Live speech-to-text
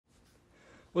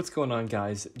What's going on,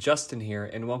 guys? Justin here,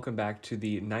 and welcome back to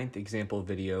the 9th example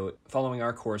video following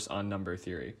our course on number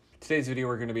theory. Today's video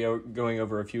we're going to be going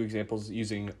over a few examples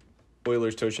using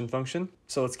Euler's totient function,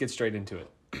 so let's get straight into it.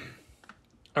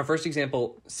 Our first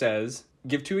example says,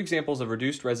 give two examples of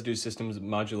reduced residue systems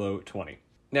modulo 20.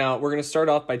 Now, we're going to start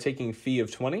off by taking phi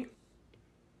of 20.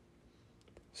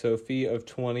 So phi of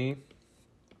 20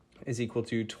 is equal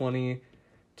to 20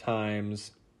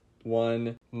 times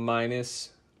 1 minus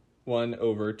 1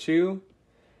 over 2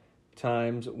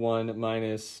 times 1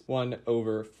 minus 1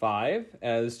 over 5,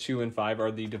 as 2 and 5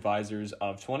 are the divisors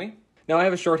of 20. Now I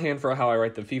have a shorthand for how I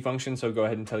write the phi function, so I'll go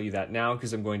ahead and tell you that now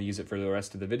because I'm going to use it for the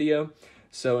rest of the video.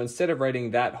 So instead of writing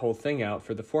that whole thing out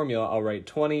for the formula, I'll write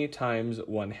 20 times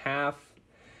 1/2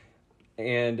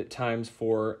 and times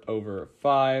 4 over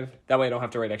 5. That way I don't have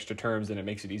to write extra terms and it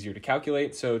makes it easier to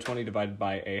calculate. So 20 divided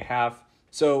by a half.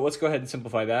 So let's go ahead and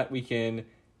simplify that. We can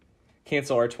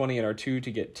cancel our 20 and our 2 to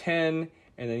get 10,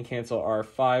 and then cancel our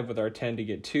 5 with our 10 to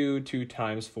get 2. 2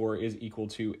 times 4 is equal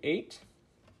to 8.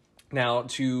 Now,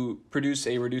 to produce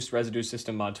a reduced residue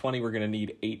system mod 20, we're going to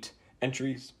need 8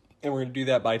 entries, and we're going to do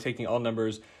that by taking all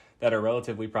numbers that are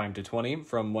relatively prime to 20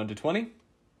 from 1 to 20.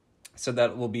 So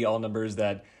that will be all numbers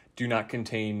that do not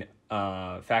contain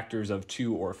factors of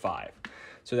 2 or 5.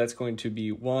 So that's going to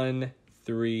be 1,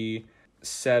 3,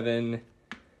 7,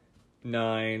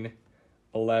 9,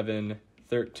 11,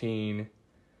 13,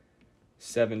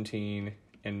 17,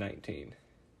 and 19.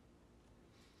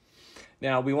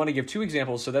 Now, we want to give two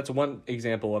examples, so that's one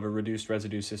example of a reduced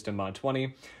residue system mod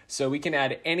 20. So we can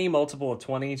add any multiple of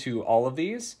 20 to all of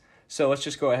these. So let's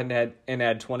just go ahead and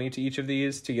add 20 to each of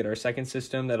these to get our second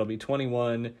system. That'll be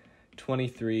 21,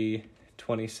 23,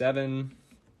 27,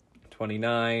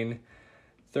 29,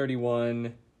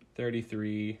 31,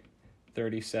 33,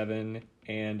 37,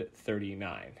 and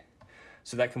 39.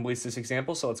 So that completes this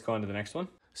example, so let's go on to the next one.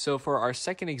 So for our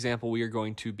second example, we are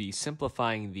going to be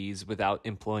simplifying these without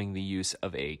employing the use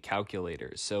of a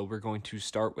calculator. So we're going to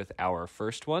start with our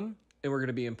first one, and we're going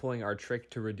to be employing our trick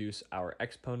to reduce our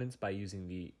exponents by using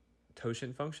the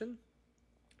totient function.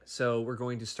 So we're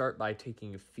going to start by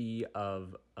taking phi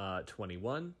of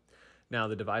 21. Now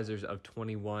the divisors of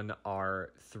 21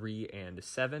 are 3 and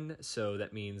 7, so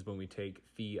that means when we take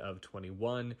phi of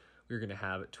 21, we're going to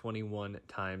have 21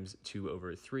 times 2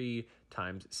 over 3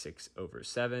 times 6 over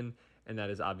 7, and that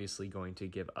is obviously going to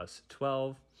give us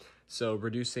 12. So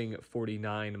reducing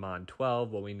 49 mod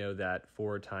 12, well, we know that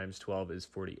 4 times 12 is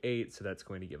 48, so that's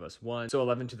going to give us 1. So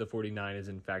 11 to the 49 is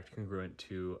in fact congruent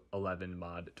to 11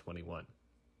 mod 21.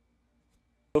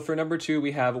 So for number 2,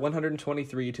 we have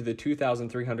 123 to the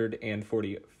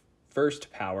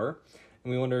 2341st power,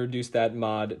 and we want to reduce that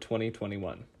mod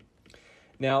 2021.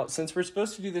 Now, since we're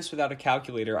supposed to do this without a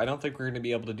calculator, I don't think we're going to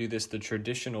be able to do this the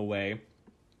traditional way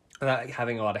without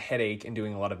having a lot of headache and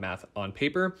doing a lot of math on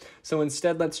paper. So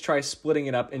instead, let's try splitting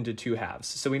it up into two halves.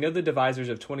 So we know the divisors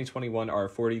of 2021 are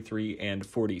 43 and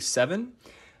 47.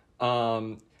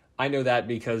 I know that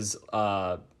because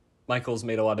Michael's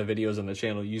made a lot of videos on the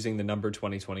channel using the number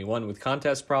 2021 with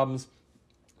contest problems.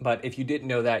 But if you didn't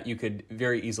know that, you could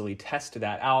very easily test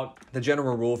that out. The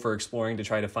general rule for exploring to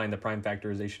try to find the prime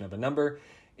factorization of a number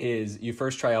is you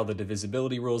first try all the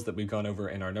divisibility rules that we've gone over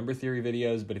in our number theory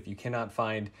videos, but if you cannot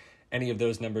find any of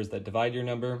those numbers that divide your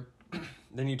number,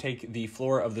 then you take the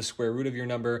floor of the square root of your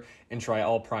number and try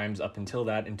all primes up until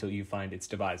that until you find its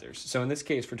divisors. So in this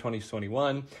case for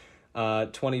 2021,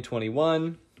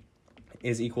 2021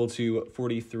 is equal to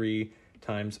 43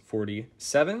 times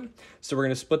 47. So we're going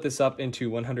to split this up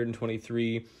into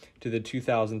 123 to the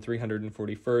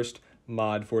 2341st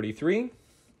mod 43.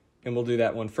 And we'll do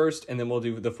that one first, and then we'll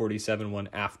do the 47 one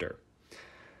after.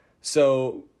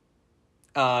 So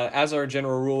as our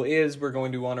general rule is, we're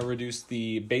going to want to reduce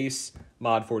the base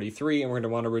mod 43, and we're going to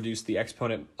want to reduce the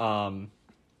exponent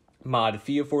mod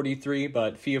phi of 43,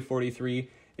 but phi of 43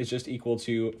 is just equal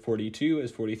to 42, as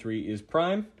 43 is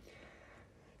prime.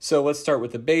 So let's start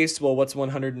with the base. Well, what's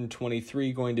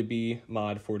 123 going to be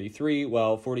mod 43?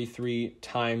 Well, 43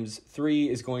 times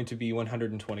 3 is going to be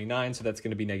 129, so that's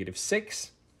going to be -6.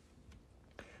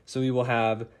 So we will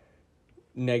have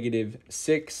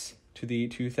 -6 to the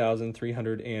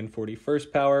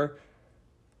 2341st power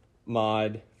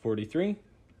mod 43.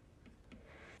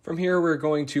 From here, we're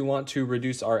going to want to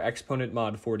reduce our exponent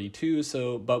mod 42,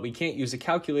 but we can't use a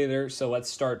calculator, so let's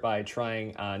start by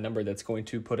trying a number that's going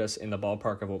to put us in the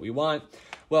ballpark of what we want.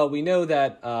 Well, we know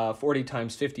that 40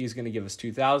 times 50 is going to give us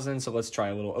 2,000, so let's try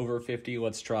a little over 50.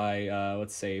 Let's try,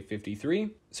 let's say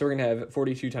 53. So we're going to have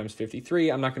 42 times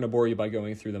 53. I'm not going to bore you by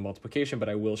going through the multiplication, but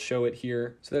I will show it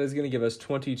here. So that is going to give us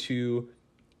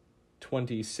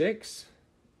 2226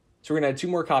 So we're going to add 2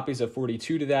 more copies of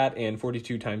 42 to that, and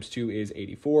 42 times 2 is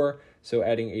 84. So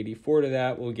adding 84 to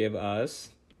that will give us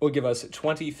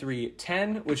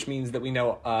 2310, which means that we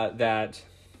know that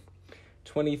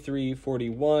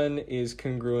 2341 is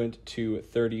congruent to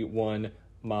 31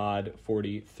 mod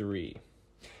 43.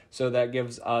 So that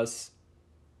gives us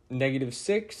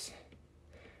 -6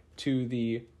 to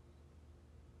the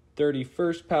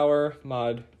 31st power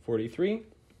mod 43.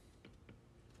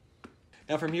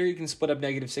 Now from here you can split up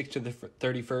 -6 to the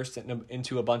 31st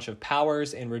into a bunch of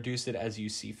powers and reduce it as you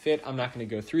see fit. I'm not going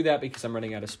to go through that because I'm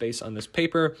running out of space on this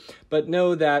paper, but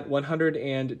know that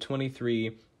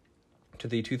 123 to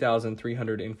the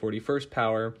 2341st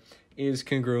power is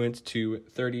congruent to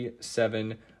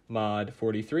 37 mod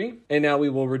 43. And now we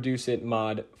will reduce it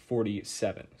mod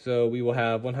 47. So we will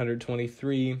have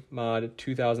 123 mod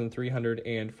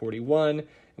 2341, and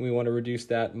we want to reduce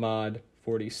that mod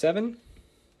 47.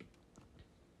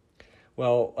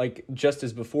 Well, like just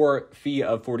as before, phi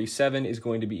of 47 is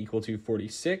going to be equal to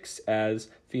 46, as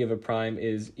phi of a prime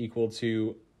is equal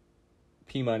to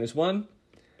p minus 1.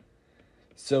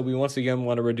 So we once again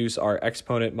want to reduce our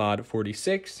exponent mod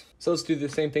 46. So let's do the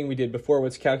same thing we did before.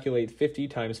 Let's calculate 50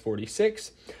 times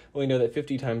 46. Well, we know that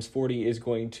 50 times 40 is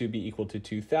going to be equal to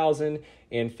 2,000,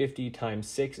 and 50 times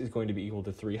 6 is going to be equal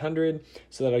to 300.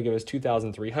 So that'll give us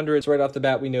 2,300. So right off the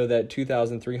bat, we know that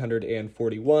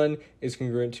 2,341 is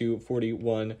congruent to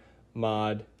 41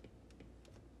 mod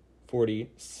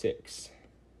 46.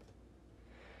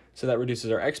 So that reduces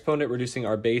our exponent. Reducing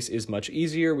our base is much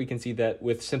easier. We can see that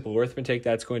with simple arithmetic,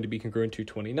 that's going to be congruent to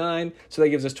 29. So that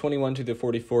gives us 21 to the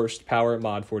 41st power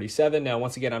mod 47. Now,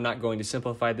 once again, I'm not going to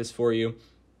simplify this for you,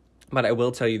 but I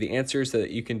will tell you the answer so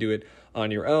that you can do it on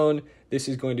your own. This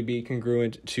is going to be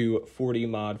congruent to 40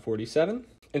 mod 47.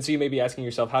 And so you may be asking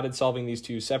yourself, how did solving these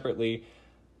two separately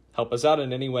help us out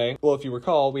in any way? Well, if you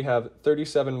recall, we have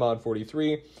 37 mod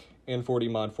 43 and 40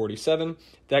 mod 47.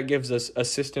 That gives us a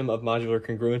system of modular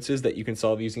congruences that you can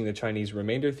solve using the Chinese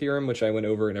remainder theorem, which I went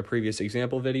over in a previous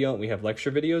example video and we have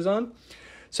lecture videos on.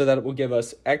 So that will give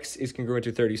us x is congruent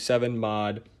to 37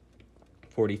 mod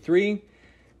 43,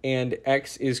 and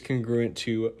x is congruent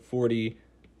to 40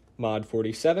 mod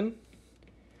 47.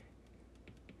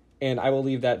 And I will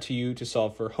leave that to you to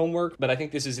solve for homework, but I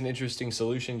think this is an interesting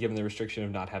solution given the restriction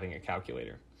of not having a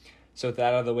calculator. So with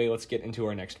that out of the way, let's get into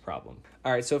our next problem.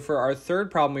 All right, so for our third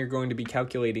problem, we're going to be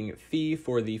calculating phi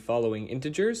for the following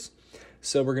integers.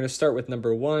 So we're going to start with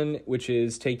number 1, which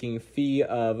is taking phi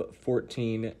of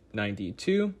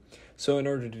 1492. So in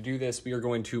order to do this, we are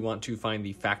going to want to find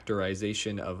the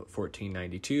factorization of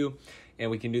 1492.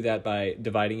 And we can do that by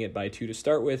dividing it by 2 to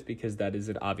start with, because that is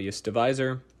an obvious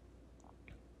divisor.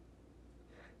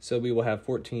 So we will have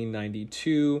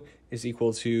 1492 is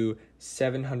equal to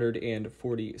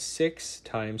 746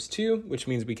 times 2, which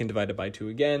means we can divide it by 2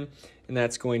 again. And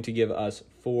that's going to give us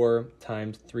 4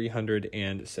 times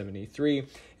 373.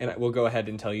 And we'll go ahead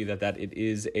and tell you that it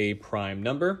is a prime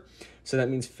number. So that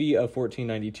means phi of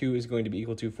 1492 is going to be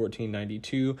equal to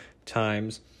 1492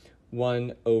 times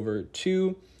 1 over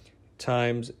 2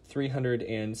 times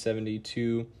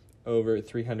 372 over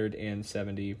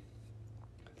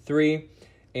 373.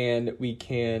 And we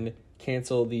can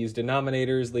cancel these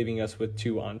denominators, leaving us with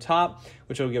 2 on top,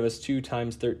 which will give us 2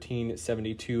 times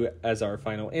 1372 as our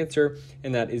final answer,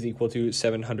 and that is equal to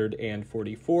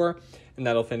 744, and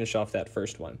that'll finish off that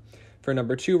first one. For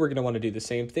number 2, we're going to want to do the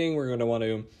same thing. We're going to want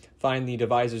to find the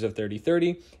divisors of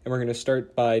 3030, and we're going to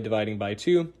start by dividing by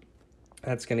 2.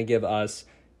 That's going to give us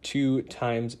 2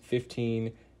 times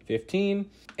 1515,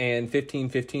 and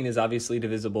 1515 is obviously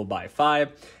divisible by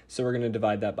 5, so we're going to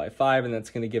divide that by 5, and that's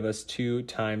going to give us 2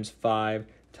 times 5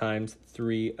 times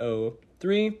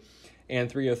 303, and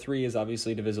 303 is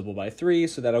obviously divisible by 3,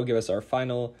 so that'll give us our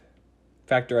final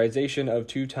factorization of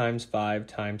 2 times 5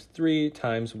 times 3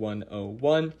 times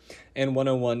 101, and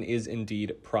 101 is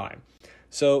indeed prime.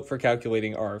 So for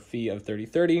calculating our phi of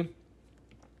 3030,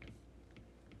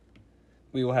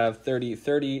 we will have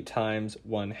 3030 times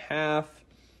 1/2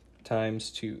 times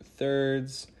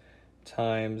 2/3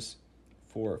 times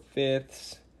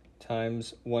 4/5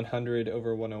 times 100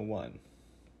 over 101.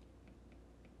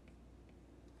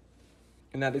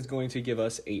 And that is going to give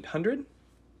us 800,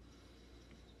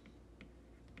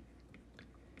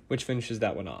 which finishes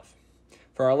that one off.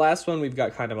 For our last one, we've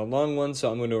got kind of a long one,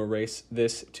 so I'm going to erase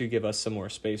this to give us some more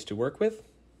space to work with.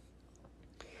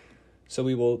 So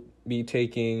we will be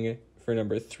taking, for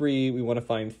number 3, we want to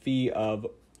find phi of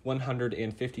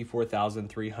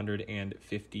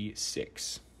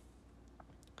 154,356.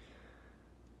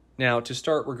 Now, to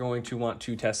start, we're going to want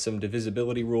to test some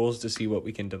divisibility rules to see what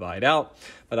we can divide out,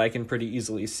 but I can pretty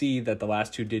easily see that the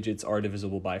last two digits are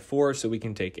divisible by 4, so we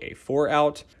can take a 4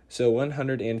 out. So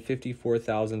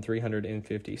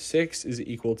 154,356 is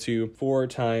equal to 4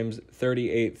 times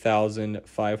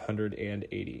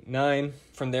 38,589.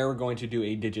 From there, we're going to do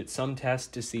a digit sum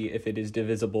test to see if it is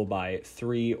divisible by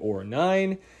 3 or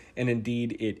 9, and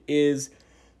indeed it is.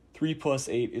 3 plus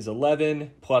 8 is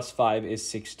 11, plus 5 is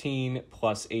 16,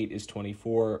 plus 8 is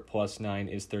 24, plus 9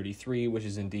 is 33, which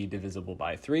is indeed divisible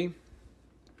by 3.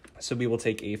 So we will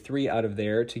take a 3 out of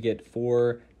there to get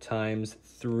 4 times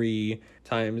 3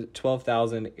 times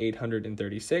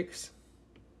 12,836.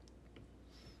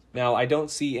 Now, I don't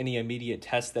see any immediate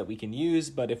tests that we can use,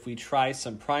 but if we try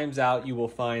some primes out, you will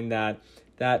find that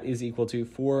that is equal to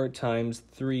 4 times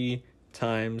 3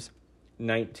 times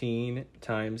 19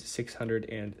 times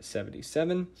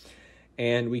 677,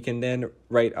 and we can then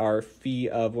write our phi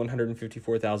of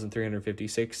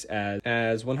 154,356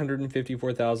 as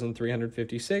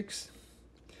 154,356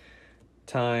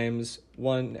 times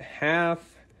 1/2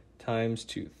 times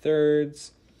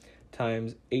 2/3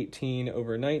 times 18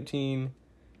 over 19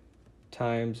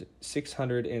 times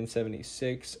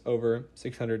 676 over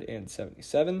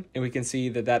 677. And we can see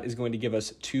that that is going to give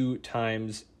us 2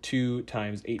 times 2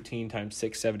 times 18 times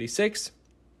 676,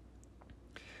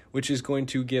 which is going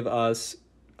to give us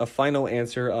a final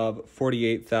answer of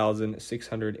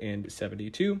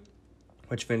 48,672,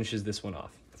 which finishes this one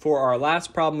off. For our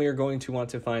last problem, we are going to want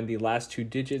to find the last two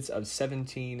digits of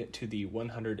 17 to the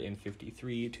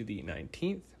 153 to the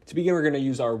 19th. To begin, we're going to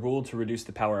use our rule to reduce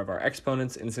the power of our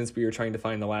exponents, and since we are trying to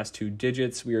find the last two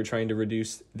digits, we are trying to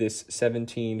reduce this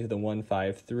 17 to the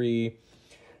 153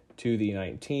 to the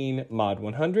 19 mod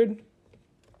 100.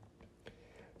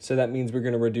 So that means we're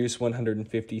going to reduce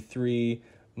 153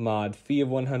 mod phi of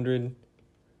 100,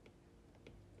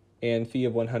 and phi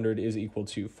of 100 is equal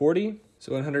to 40.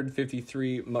 So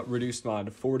 153 reduced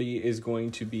mod 40 is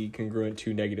going to be congruent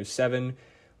to -7,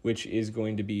 which is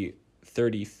going to be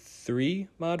 33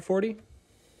 mod 40.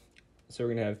 So we're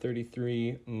going to have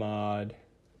 33 mod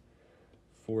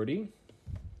 40.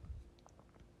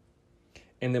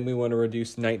 And then we want to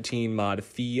reduce 19 mod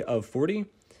phi of 40.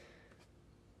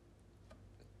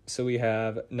 So we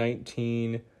have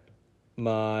 19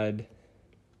 mod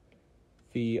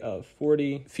phi of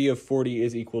 40. Phi of 40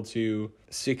 is equal to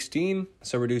 16.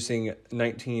 So reducing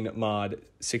 19 mod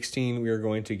 16, we are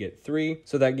going to get 3.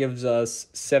 So that gives us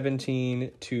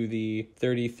 17 to the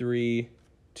 33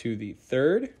 to the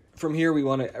third. From here, we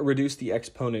want to reduce the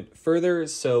exponent further.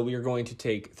 So we are going to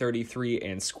take 33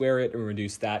 and square it and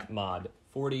reduce that mod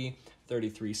 40.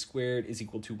 33 squared is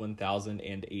equal to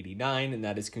 1,089, and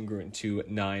that is congruent to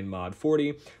 9 mod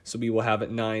 40. So we will have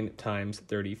 9 times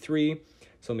 33.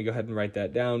 So let me go ahead and write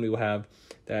that down. We will have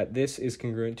that this is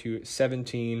congruent to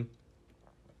 17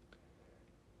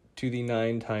 to the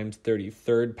 9 times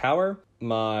 33rd power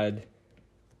mod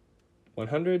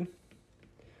 100.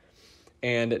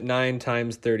 And 9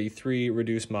 times 33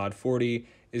 reduced mod 40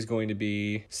 is going to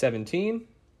be 17.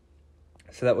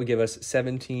 So that will give us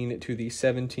 17 to the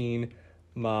 17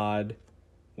 mod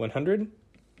 100.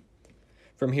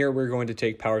 From here, we're going to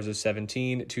take powers of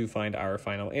 17 to find our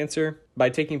final answer. By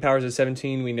taking powers of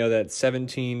 17, we know that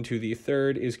 17 to the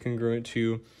third is congruent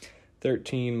to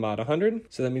 13 mod 100.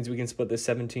 So that means we can split the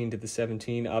 17 to the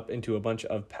 17 up into a bunch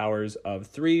of powers of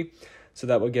 3. So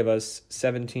that will give us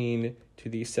 17 to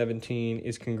the 17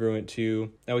 is congruent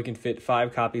to, now we can fit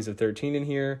 5 copies of 13 in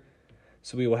here.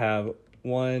 So we will have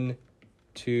 1,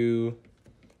 2,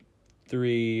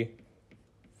 3,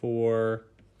 4,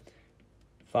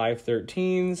 5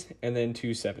 13s, and then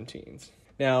 2 17s.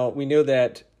 Now, we know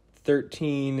that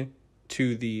 13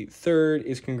 to the third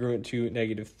is congruent to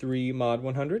 -3 mod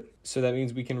 100. So that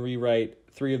means we can rewrite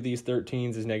 3 of these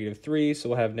 13s as -3. So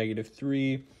we'll have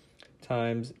 -3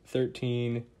 times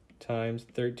 13 times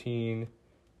 13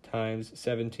 times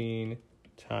 17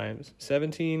 times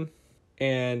 17.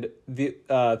 And the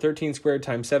 13 squared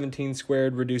times 17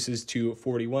 squared reduces to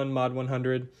 41 mod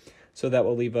 100. So that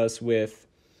will leave us with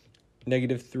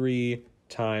 -3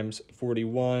 times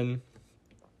 41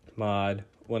 mod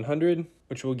 100,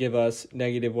 which will give us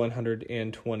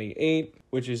 -128,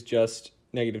 which is just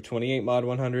 -28 mod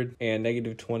 100, and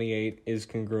 -28 is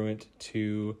congruent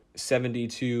to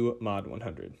 72 mod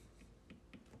 100,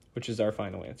 which is our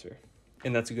final answer.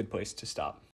 And that's a good place to stop.